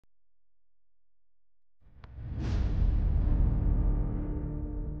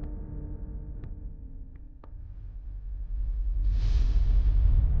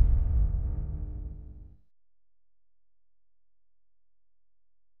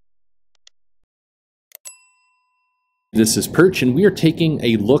This is Perch, and we are taking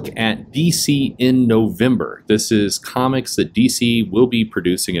a look at DC in November. This is comics that DC will be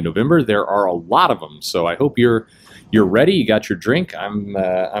producing in November. There are a lot of them, so I hope you're ready. You got your drink. I'm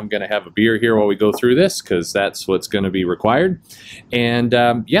going to have a beer here while we go through this because that's what's going to be required. And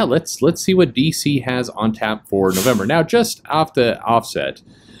yeah, let's see what DC has on tap for November. Now, just off the offset,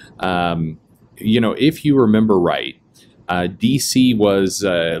 if you remember right, DC was,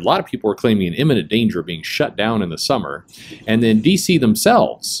 a lot of people were claiming an imminent danger of being shut down in the summer. And then DC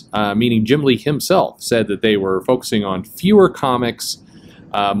themselves, meaning Jim Lee himself, said that they were focusing on fewer comics,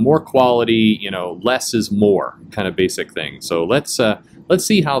 more quality, less is more kind of basic thing. So let's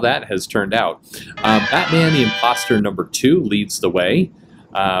see how that has turned out. Batman the Imposter #2 leads the way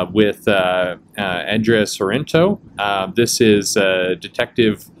with Andrea Sorrento. This is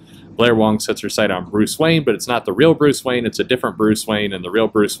Detective Blair Wong sets her sight on Bruce Wayne, but it's not the real Bruce Wayne, it's a different Bruce Wayne, and the real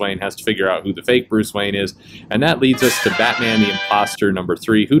Bruce Wayne has to figure out who the fake Bruce Wayne is. And that leads us to Batman the Imposter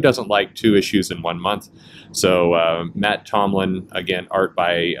 #3. Who doesn't like 2 issues in 1 month? So Matt Tomlin, again, art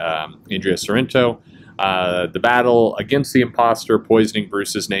by Andrea Sorrento. The battle against the imposter, poisoning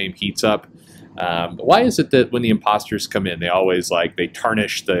Bruce's name, heats up. Why is it that when the imposters come in, they always, they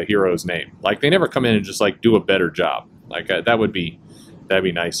tarnish the hero's name? They never come in and just, do a better job. That'd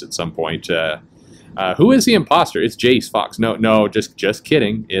be nice at some point. Who is the imposter? It's Jace Fox. No, just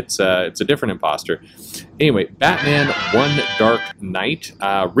kidding. It's a different imposter. Anyway, Batman One Dark Knight,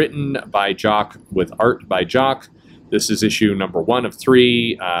 written by Jock with art by Jock. This is issue #1 of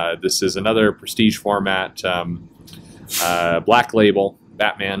 3. This is another prestige format. Black Label,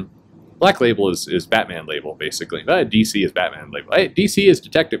 Batman. Black Label is Batman Label, basically. DC is Batman Label. DC is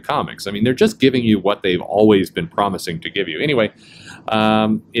Detective Comics. I mean, they're just giving you what they've always been promising to give you. Anyway,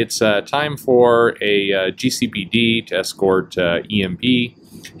 it's time for a GCPD to escort EMP.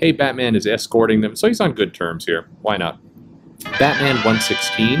 Hey, Batman is escorting them, so he's on good terms here. Why not? Batman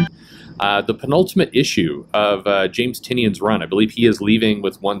 116, the penultimate issue of James Tynion's run. I believe he is leaving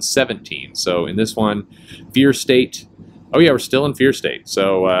with 117. So in this one, Fear State. Oh yeah, we're still in Fear State.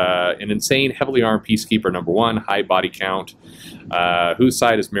 So an insane, heavily armed peacekeeper #1, high body count. Whose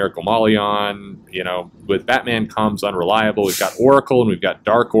side is Miracle Molly on? With Batman comms unreliable, we've got Oracle and we've got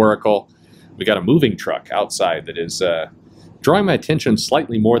Dark Oracle. We got a moving truck outside that is drawing my attention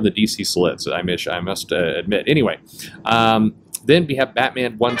slightly more than the DC slits, I must admit. Anyway, then we have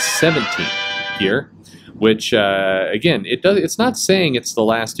Batman 117 here, which, again, it's not saying it's the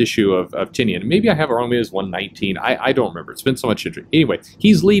last issue of Tynion. Maybe I have it wrong. Maybe it's 119. I don't remember. It's been so much interest. Anyway,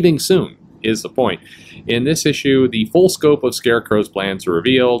 he's leaving soon, is the point. In this issue, the full scope of Scarecrow's plans are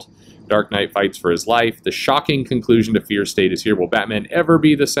revealed. Dark Knight fights for his life. The shocking conclusion to Fear State is here. Will Batman ever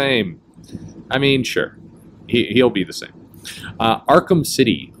be the same? I mean, sure. He'll be the same. Arkham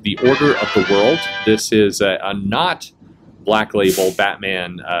City, The Order of the World. This is a not Black Label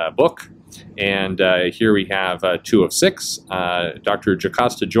Batman book. And here we have 2 of 6. Dr.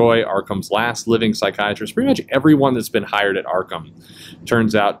 Jocasta Joy, Arkham's last living psychiatrist. Pretty much everyone that's been hired at Arkham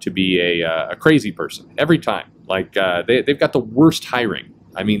turns out to be a crazy person every time. They've got the worst hiring.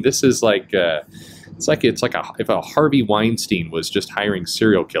 I mean, this is it's like if a Harvey Weinstein was just hiring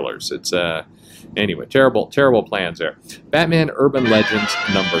serial killers. It's anyway, terrible plans there. Batman Urban Legends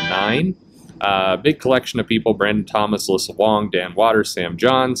 #9. Big collection of people: Brandon Thomas, Alyssa Wong, Dan Waters, Sam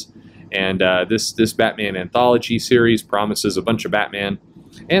Johns. And this Batman anthology series promises a bunch of Batman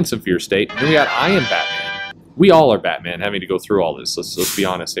and some Fear State. And then we got I Am Batman. We all are Batman, having to go through all this. Let's be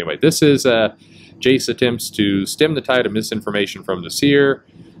honest. Anyway, this is Jace attempts to stem the tide of misinformation from the seer.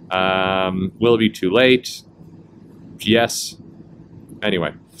 Will it be too late? Yes.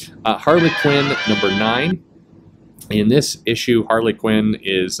 Anyway, Harley Quinn #9. In this issue, Harley Quinn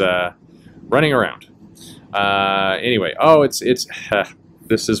is running around. Anyway,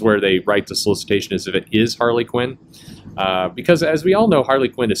 this is where they write the solicitation as if it is Harley Quinn. Because as we all know, Harley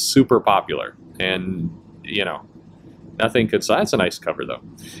Quinn is super popular. And, nothing could... So that's a nice cover, though.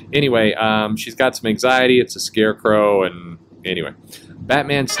 Anyway, she's got some anxiety. It's a scarecrow. And anyway,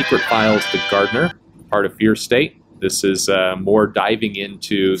 Batman Secret Files, The Gardener, part of Fear State. This is more diving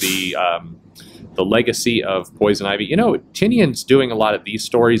into the legacy of Poison Ivy. Tynion's doing a lot of these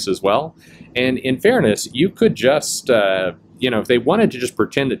stories as well. And in fairness, you could just... if they wanted to just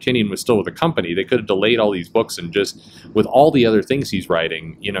pretend that Tynion was still with the company, they could have delayed all these books and just, with all the other things he's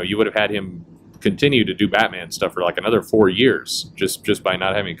writing, you would have had him continue to do Batman stuff for another 4 years, just by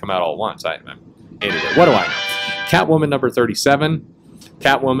not having it come out all at once. Anyway, what do I know? Catwoman #37.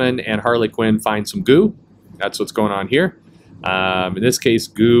 Catwoman and Harley Quinn find some goo. That's what's going on here. In this case,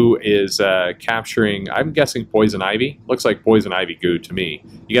 Goo is capturing, I'm guessing Poison Ivy. Looks like Poison Ivy Goo to me.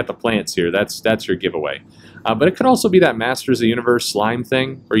 You got the plants here. That's your giveaway. But it could also be that Masters of the Universe slime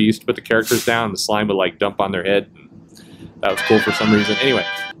thing where you used to put the characters down and the slime would like dump on their head. That was cool for some reason. Anyway,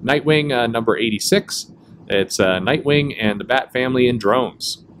 Nightwing number 86. It's Nightwing and the Bat Family in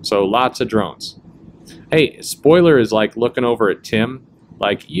drones. So lots of drones. Hey, Spoiler is like looking over at Tim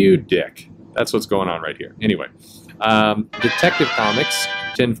like, you dick. That's what's going on right here. Anyway, Detective Comics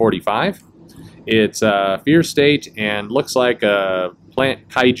 1045. It's Fear State and looks like a plant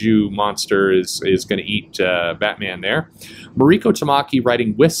kaiju monster is going to eat Batman there. Mariko Tamaki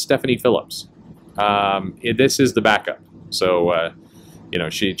writing with Stephanie Phillips. This is the backup. So, you know,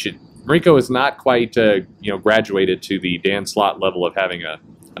 Mariko is not quite, you know, graduated to the Dan Slott level of having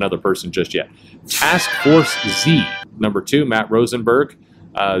another person just yet. Task Force Z, number 2, Matt Rosenberg,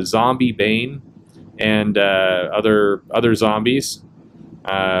 Zombie Bane, and other zombies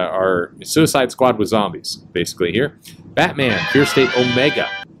are Suicide Squad with zombies, basically here. Batman, Fear State Omega.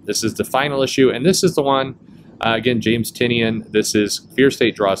 This is the final issue, and this is the one, again, James Tynion. This is Fear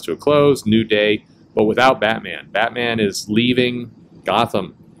State draws to a close, new day, but without Batman. Batman is leaving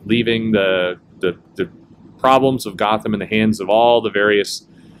Gotham, leaving the problems of Gotham in the hands of all the various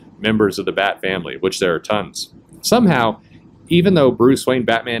members of the Bat family, which there are tons. Somehow, even though Bruce Wayne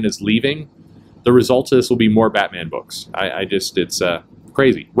Batman is leaving, the result of this will be more Batman books. It's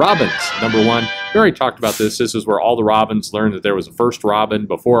crazy. Robins, number 1. We already talked about this. This is where all the Robins learned that there was a first Robin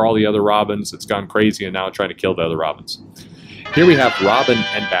before all the other Robins. It's gone crazy and now trying to kill the other Robins. Here we have Robin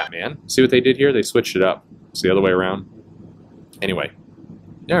and Batman. See what they did here? They switched it up. It's the other way around. Anyway.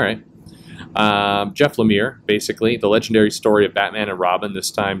 All right. Jeff Lemire, basically, the legendary story of Batman and Robin,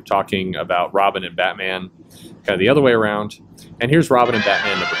 this time talking about Robin and Batman, kind of the other way around. And here's Robin and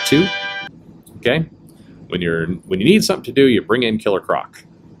Batman number 2. Okay? When you need something to do, you bring in Killer Croc,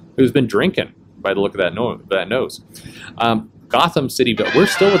 who's been drinking by the look of that nose. Gotham City, we're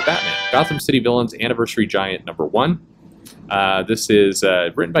still with Batman. Gotham City Villains Anniversary Giant number 1. This is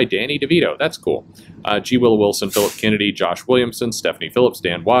written by Danny DeVito. That's cool. G. Willow Wilson, Philip Kennedy, Josh Williamson, Stephanie Phillips,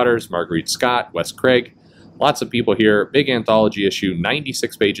 Dan Waters, Marguerite Scott, Wes Craig. Lots of people here. Big anthology issue,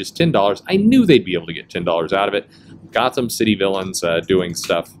 96 pages, $10. I knew they'd be able to get $10 out of it. Gotham City Villains doing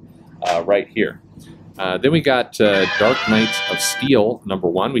stuff right here. Then we got Dark Knights of Steel, number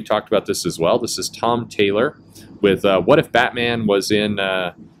 1. We talked about this as well. This is Tom Taylor with What If Batman Was in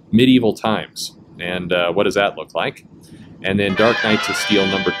Medieval Times? And what does that look like? And then Dark Knights of Steel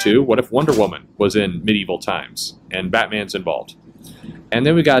number 2. What if Wonder Woman was in medieval times and Batman's involved? And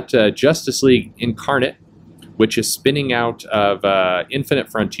then we got Justice League Incarnate, which is spinning out of Infinite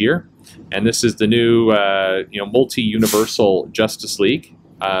Frontier. And this is the new multi-universal Justice League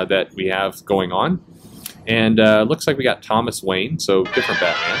that we have going on. And looks like we got Thomas Wayne, so different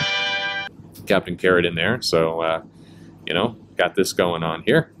Batman. Captain Carrot in there, so, got this going on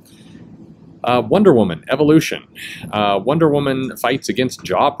here. Wonder Woman Evolution. Wonder Woman fights against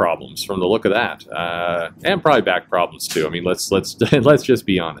jaw problems from the look of that, and probably back problems too. I mean, let's just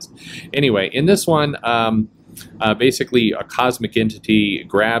be honest. Anyway, in this one, basically a cosmic entity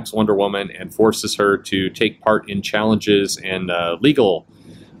grabs Wonder Woman and forces her to take part in challenges and legal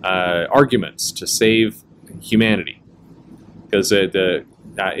arguments to save humanity. Because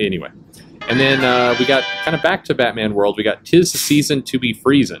anyway. And then we got kind of back to Batman world. We got 'Tis the Season to Be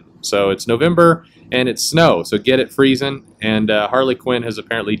Freezin'. So it's November and it's snow, so get it freezing. And Harley Quinn has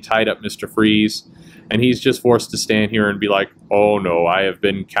apparently tied up Mr. Freeze, and he's just forced to stand here and be like, "Oh no, I have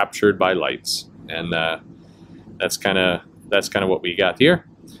been captured by lights." And that's kind of what we got here.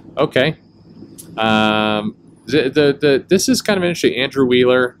 Okay. This is kind of interesting. Andrew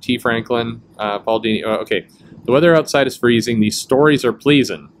Wheeler, T. Franklin, Paul Dini. Okay, the weather outside is freezing. These stories are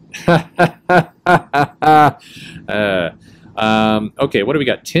pleasing. Okay, what do we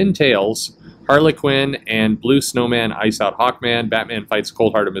got? 10 Tails, Harley Quinn, and Blue Snowman Ice Out Hawkman. Batman fights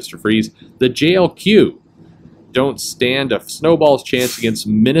Cold-Hearted Mr. Freeze. The JLQ don't stand a snowball's chance against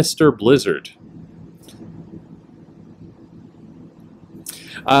Minister Blizzard.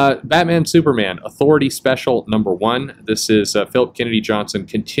 Batman Superman Authority Special number 1. This is Philip Kennedy Johnson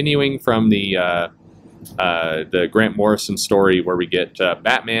continuing from the Grant Morrison story where we get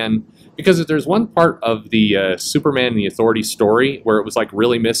Batman, because if there's one part of the Superman and the Authority story where it was like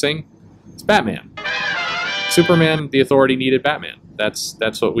really missing, it's Batman. Superman, the Authority needed Batman. That's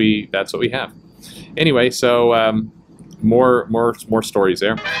what we have. Anyway, so more stories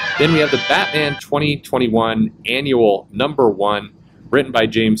there. Then we have the Batman 2021 Annual number 1, written by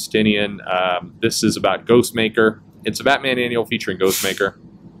James Tynion. This is about Ghostmaker. It's a Batman Annual featuring Ghostmaker.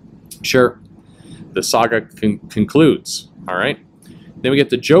 Sure. The saga concludes. All right. Then we get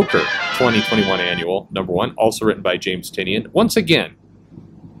the Joker 2021 annual, #1, also written by James Tynion. Once again,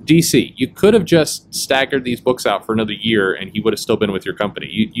 DC, you could have just staggered these books out for another year and he would have still been with your company.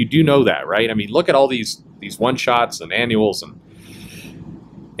 You do know that, right? I mean, look at all these one-shots and annuals. And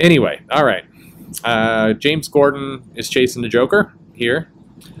anyway, all right. James Gordon is chasing the Joker here.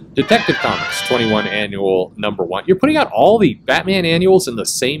 Detective Comics 21 annual #1. You're putting out all the Batman annuals in the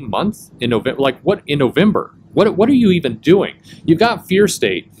same month in November. Like, what in November? What are you even doing? You've got Fear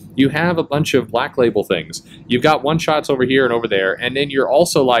State. You have a bunch of Black Label things. You've got one-shots over here and over there. And then you're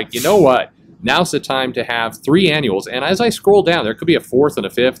also like, you know what? Now's the time to have 3 annuals. And as I scroll down, there could be a 4th and a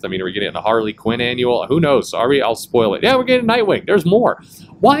 5th. I mean, we're getting a Harley Quinn annual. Who knows? Sorry, I'll spoil it. Yeah, we're getting Nightwing. There's more.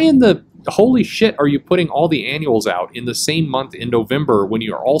 Why in the holy shit are you putting all the annuals out in the same month in November when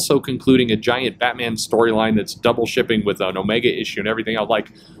you're also concluding a giant Batman storyline that's double shipping with an Omega issue and everything else?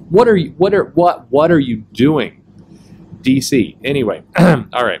 Like, what are you doing, DC? Anyway,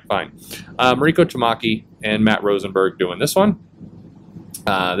 all right, fine. Mariko Tamaki and Matt Rosenberg doing this one.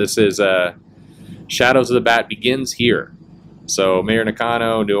 This is Shadows of the Bat begins here. So Mayor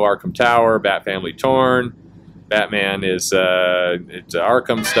Nakano, New Arkham Tower, Bat Family Torn. Batman is it's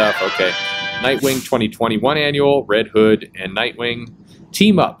Arkham stuff. Okay. Nightwing 2021 annual, Red Hood and Nightwing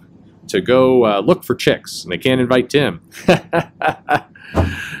team up to go look for chicks. And they can't invite Tim.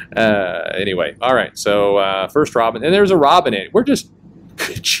 Anyway, all right. So first Robin. And there's a Robin annual. We're just,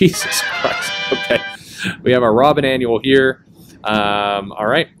 Jesus Christ. Okay. We have our Robin annual here. All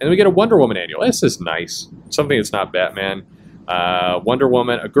right. And then we get a Wonder Woman annual. This is nice. Something that's not Batman. Wonder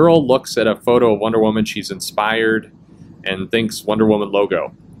Woman. A girl looks at a photo of Wonder Woman. She's inspired and thinks Wonder Woman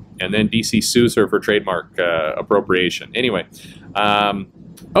logo. And then DC sues her for trademark appropriation. Anyway.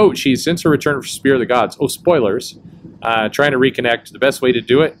 Oh, she's since her return for Spear of the Gods. Oh, spoilers. Trying to reconnect. The best way to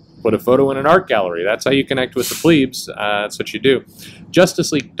do it, put a photo in an art gallery. That's how you connect with the plebes. That's what you do.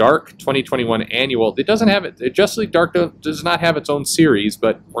 Justice League Dark 2021 annual. It doesn't have it. Justice League Dark does not have its own series,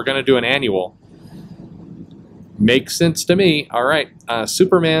 but we're going to do an annual. Makes sense to me. All right.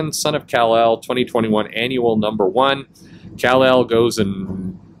 Superman, Son of Kal-El 2021 annual #1. Kal-El goes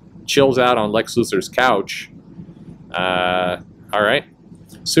and chills out on Lex Luthor's couch. All right.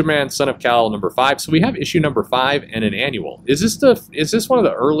 Superman, Son of Kal, #5. So we have issue #5 and an annual. Is this one of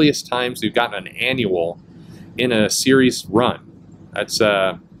the earliest times we've gotten an annual in a series run? That's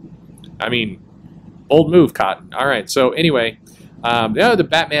I mean, bold move, Cotton. All right. So anyway, the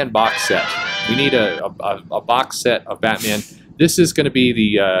Batman box set. We need a box set of Batman. This is going to be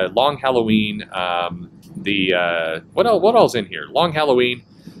the Long Halloween. What else in here? Long Halloween,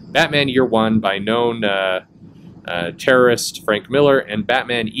 Batman Year One by known terrorist Frank Miller, and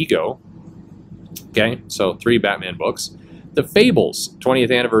Batman Ego. Okay, so 3 Batman books. The Fables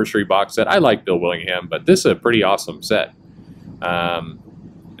 20th anniversary box set. I like Bill Willingham, but this is a pretty awesome set. All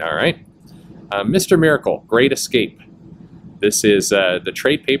right. Mr. Miracle, Great Escape. This is the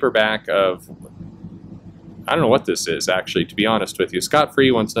trade paperback of, I don't know what this is, actually, to be honest with you. Scott Free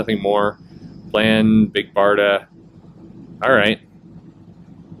wants nothing more. Plan, Big Barda. All right.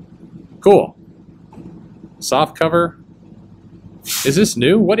 Cool. Soft cover. Is this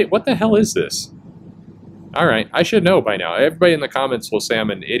new? What the hell is this? All right. I should know by now. Everybody in the comments will say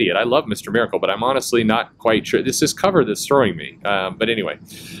I'm an idiot. I love Mr. Miracle, but I'm honestly not quite sure. This is cover that's throwing me. But anyway.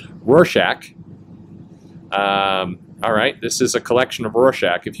 Rorschach. All right, this is a collection of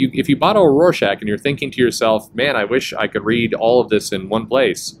Rorschach. If you bought a Rorschach and you're thinking to yourself, man, I wish I could read all of this in one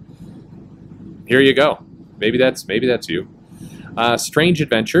place, here you go. Maybe that's you. Strange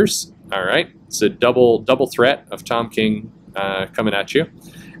Adventures. All right, it's a double threat of Tom King coming at you.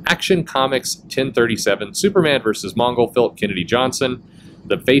 Action Comics 1037. Superman versus Mongol. Philip Kennedy Johnson.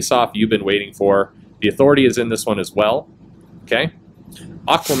 The face-off you've been waiting for. The Authority is in this one as well. Okay.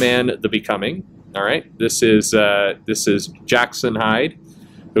 Aquaman: The Becoming. All right, this is Jackson Hyde,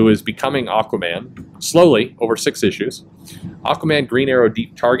 who is becoming Aquaman slowly over 6 issues. Aquaman, Green Arrow,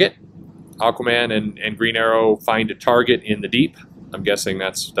 Deep Target. Aquaman and Green Arrow find a target in the deep. I'm guessing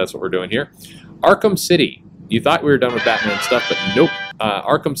that's what we're doing here. Arkham City. You thought we were done with Batman stuff, but nope.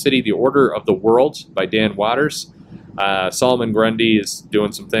 Arkham City, The Order of the World by Dan Waters. Solomon Grundy is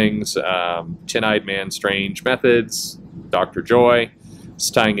doing some things. Tin-Eyed Man, Strange Methods. Dr. Joy. It's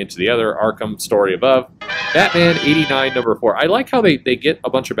tying into the other Arkham story above. Batman 89 #4. I like how they get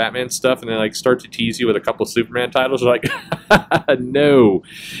a bunch of Batman stuff and then like start to tease you with a couple of Superman titles. They're like, no,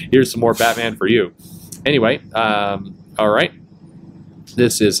 here's some more Batman for you. Anyway, all right.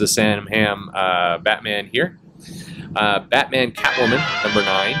 This is the Sam Hamm Batman here. Batman Catwoman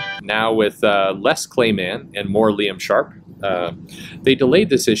 #9, now with less Clayman and more Liam Sharp. They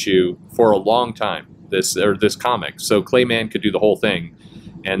delayed this issue for a long time. this comic, so Clayman could do the whole thing.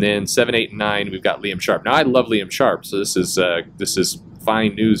 And then 7, 8, and 9, we've got Liam Sharp. Now I love Liam Sharp, so this is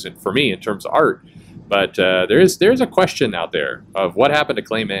fine news for me in terms of art. But there's a question out there of what happened to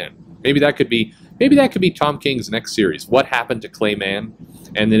Clayman. Maybe that could be Tom King's next series. What happened to Clayman?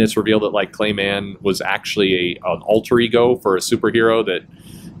 And then it's revealed that like Clayman was actually an alter ego for a superhero that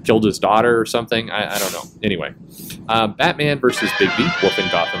killed his daughter or something. I don't know. Anyway, Batman versus Bigby, Wolf in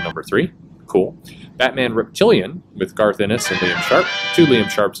Gotham #3. Cool. Batman Reptilian with Garth Ennis and Liam Sharp. 2 Liam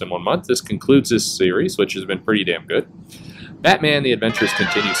Sharps in 1 month. This concludes this series, which has been pretty damn good. Batman The Adventures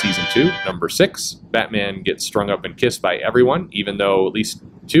Continue Season 2, #6. Batman gets strung up and kissed by everyone, even though at least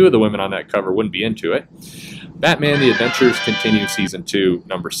 2 of the women on that cover wouldn't be into it. Batman The Adventures Continue Season 2,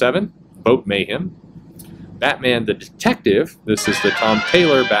 #7. Boat Mayhem. Batman the Detective. This is the Tom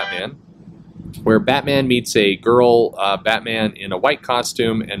Taylor Batman, where Batman meets a girl Batman in a white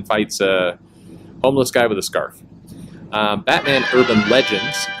costume and fights a homeless guy with a scarf. Batman Urban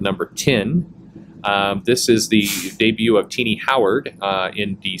Legends, #10. This is the debut of Teenie Howard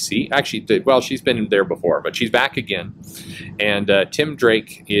in DC. Actually, well, she's been there before, but she's back again. And Tim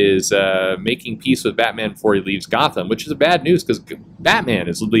Drake is making peace with Batman before he leaves Gotham, which is bad news because Batman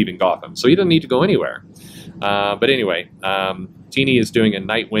is leaving Gotham, so he doesn't need to go anywhere. But anyway, Teenie is doing a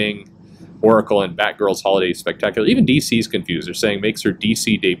Nightwing, Oracle, and Batgirl's Holiday Spectacular. Even DC's confused. They're saying makes her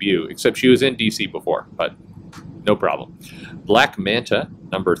DC debut, except she was in DC before, but no problem. Black Manta,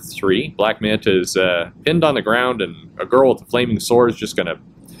 #3. Black Manta is pinned on the ground, and a girl with a flaming sword is just going to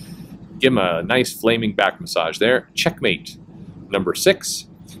give him a nice flaming back massage there. Checkmate, #6.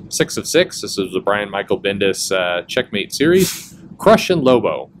 6 of 6. This is the Brian Michael Bendis Checkmate series. Crush and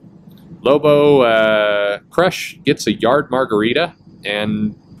Lobo. Crush gets a yard margarita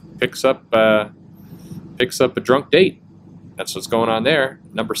and picks up a drunk date. That's what's going on there.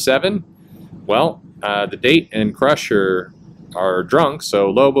 #7. Well, the date and Crush are drunk, so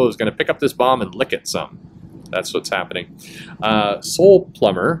Lobo is going to pick up this bomb and lick it some. That's what's happening. Soul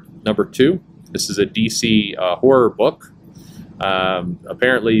Plumber, #2. This is a DC horror book.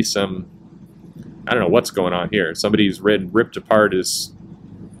 Apparently I don't know what's going on here. Somebody's ripped apart is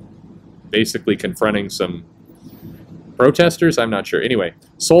basically confronting some protesters. I'm not sure. Anyway,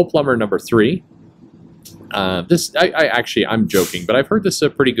 Soul Plumber #3. I'm joking, but I've heard this is a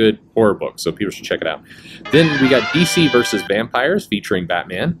pretty good horror book, so people should check it out. Then we got DC versus Vampires featuring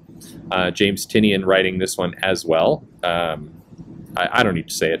Batman. James Tynion writing this one as well. I don't need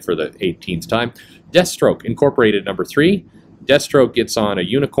to say it for the 18th time. Deathstroke Incorporated #3. Deathstroke gets on a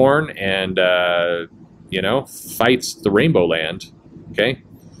unicorn and, fights the Rainbow Land. Okay?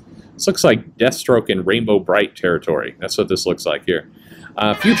 This looks like Deathstroke in Rainbow Bright territory. That's what this looks like here.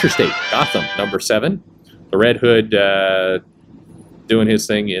 Future State Gotham #7. The Red Hood doing his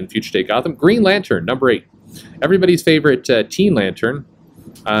thing in Future State Gotham. Green Lantern #8. Everybody's favorite Teen Lantern.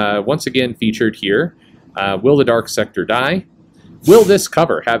 Once again featured here. Will the Dark Sector die? Will this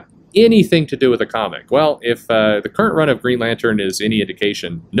cover have anything to do with the comic? Well, if the current run of Green Lantern is any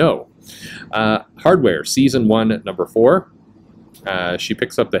indication, no. Hardware Season 1 #4. She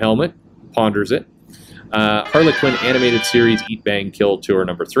picks up the helmet, ponders it. Harley Quinn animated series Eat Bang Kill Tour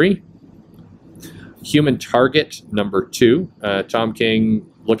 #3. Human Target #2. Tom King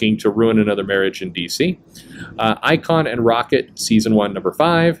looking to ruin another marriage in DC. Icon and Rocket Season 1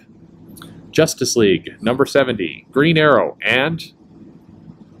 #5. Justice League #70. Green Arrow and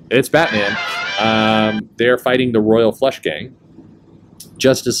it's Batman. They're fighting the Royal Flush Gang.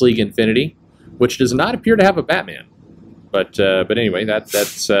 Justice League Infinity, which does not appear to have a Batman. But anyway,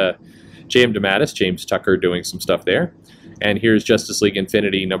 that's J.M. DeMatteis, James Tucker doing some stuff there. And here's Justice League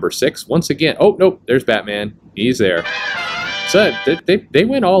Infinity #6. Once again, oh, nope, there's Batman. He's there. So they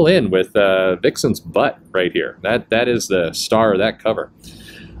went all in with Vixen's butt right here. That is the star of that cover.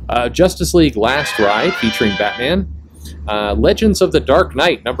 Justice League Last Ride featuring Batman. Legends of the Dark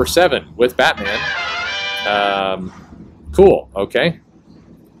Knight #7 with Batman. Cool, okay.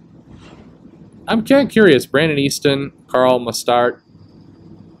 I'm kind of curious. Brandon Easton, Carl Mustard.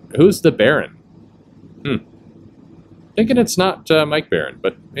 Who's the Baron? Thinking it's not Mike Baron,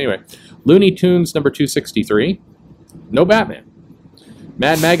 but anyway. Looney Tunes #263. No Batman.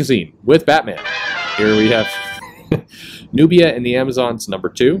 Mad Magazine with Batman. Here we have Nubia and the Amazons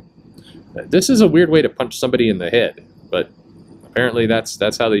 #2. This is a weird way to punch somebody in the head, but apparently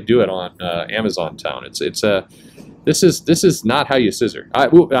that's how they do it on Amazon Town. This is not how you scissor.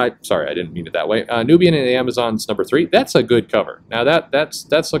 Sorry, I didn't mean it that way. Nubian and the Amazons #3. That's a good cover. Now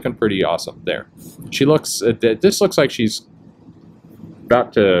that's looking pretty awesome there. She looks. This looks like she's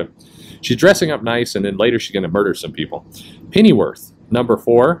about to. She's dressing up nice, and then later she's going to murder some people. Pennyworth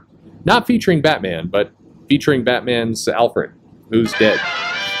 #4. Not featuring Batman, but featuring Batman's Alfred, who's dead.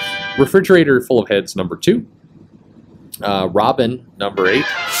 Refrigerator Full of Heads, number 2. Robin, number 8,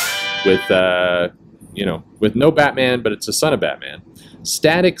 with with no Batman, but it's a son of Batman.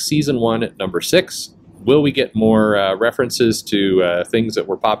 Static, season 1, at number 6. Will we get more references to things that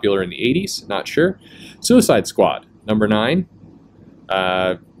were popular in the 80s? Not sure. Suicide Squad, number 9.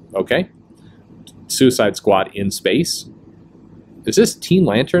 Okay. Suicide Squad in space. Is this Teen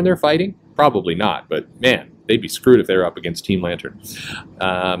Lantern they're fighting? Probably not, but man, they'd be screwed if they were up against Teen Lantern.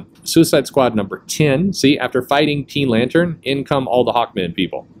 Suicide Squad number 10. See, after fighting Teen Lantern, in come all the Hawkman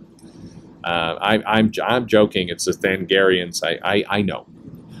people. I'm joking. It's the Thangarians. I know.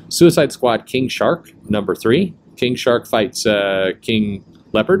 Suicide Squad King Shark number 3. King Shark fights King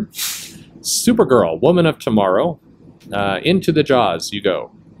Leopard. Supergirl, Woman of Tomorrow. Into the Jaws you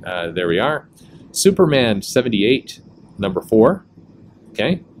go. There we are. Superman 78, number 4.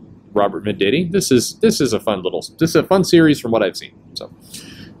 Okay, Robert Venditti. This is a fun series from what I've seen. So,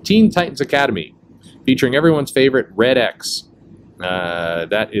 Teen Titans Academy, featuring everyone's favorite Red X.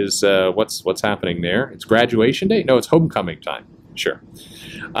 That is what's happening there. It's graduation day. No, it's homecoming time. Sure.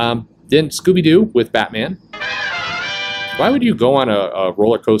 Then Scooby-Doo with Batman. Why would you go on a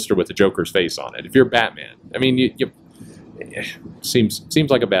roller coaster with the Joker's face on it if you're Batman? I mean, seems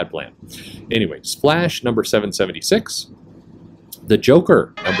like a bad plan. Anyway, Splash number 776. The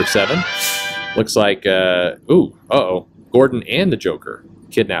Joker number 7. Looks like Gordon and the Joker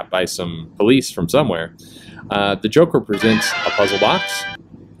kidnapped by some police from somewhere. The Joker presents a puzzle box.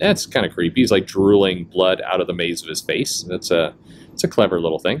 That's kind of creepy. He's like drooling blood out of the maze of his face. It's a clever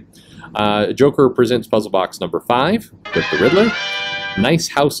little thing. Joker presents puzzle box number 5 with the Riddler. Nice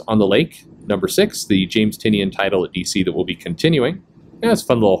House on the Lake number 6, the James Tynion title at DC that will be continuing. That's a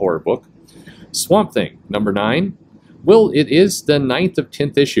fun little horror book. Swamp Thing number 9. Well, it is the 9th of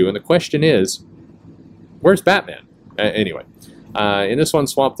 10th issue, and the question is, where's Batman? Anyway, in this one,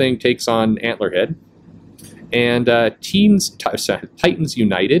 Swamp Thing takes on Antlerhead. And Titans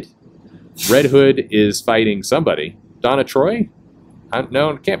United. Red Hood is fighting somebody. Donna Troy?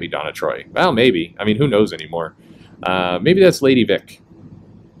 No, it can't be Donna Troy. Well, maybe. I mean, who knows anymore? Maybe that's Lady Vic.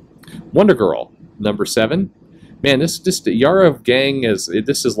 Wonder Girl, number 7. Man, this Yara gang has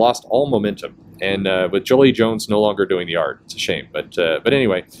lost all momentum, and with Jolie Jones no longer doing the art, it's a shame. But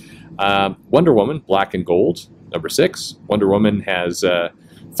anyway, Wonder Woman, Black and Gold, number 6. Wonder Woman has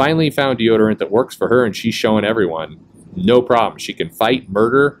finally found deodorant that works for her, and she's showing everyone no problem. She can fight,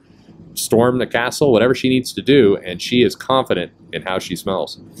 murder, storm the castle, whatever she needs to do, and she is confident in how she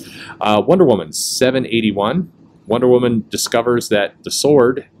smells. Wonder Woman 781. Wonder Woman discovers that the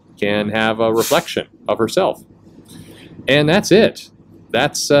sword can have a reflection of herself. And that's it.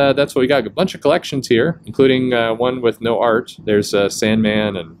 That's what we got. A bunch of collections here, including one with no art. There's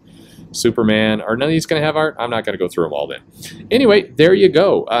Sandman and Superman. Are none of these going to have art? I'm not going to go through them all then. Anyway, there you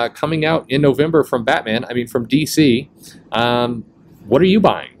go. Coming out in November from DC. What are you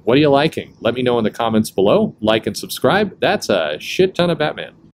buying? What are you liking? Let me know in the comments below. Like and subscribe. That's a shit ton of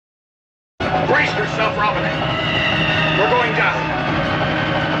Batman. Brace yourself, Robin. We're going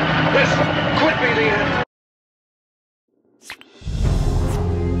down. Listen.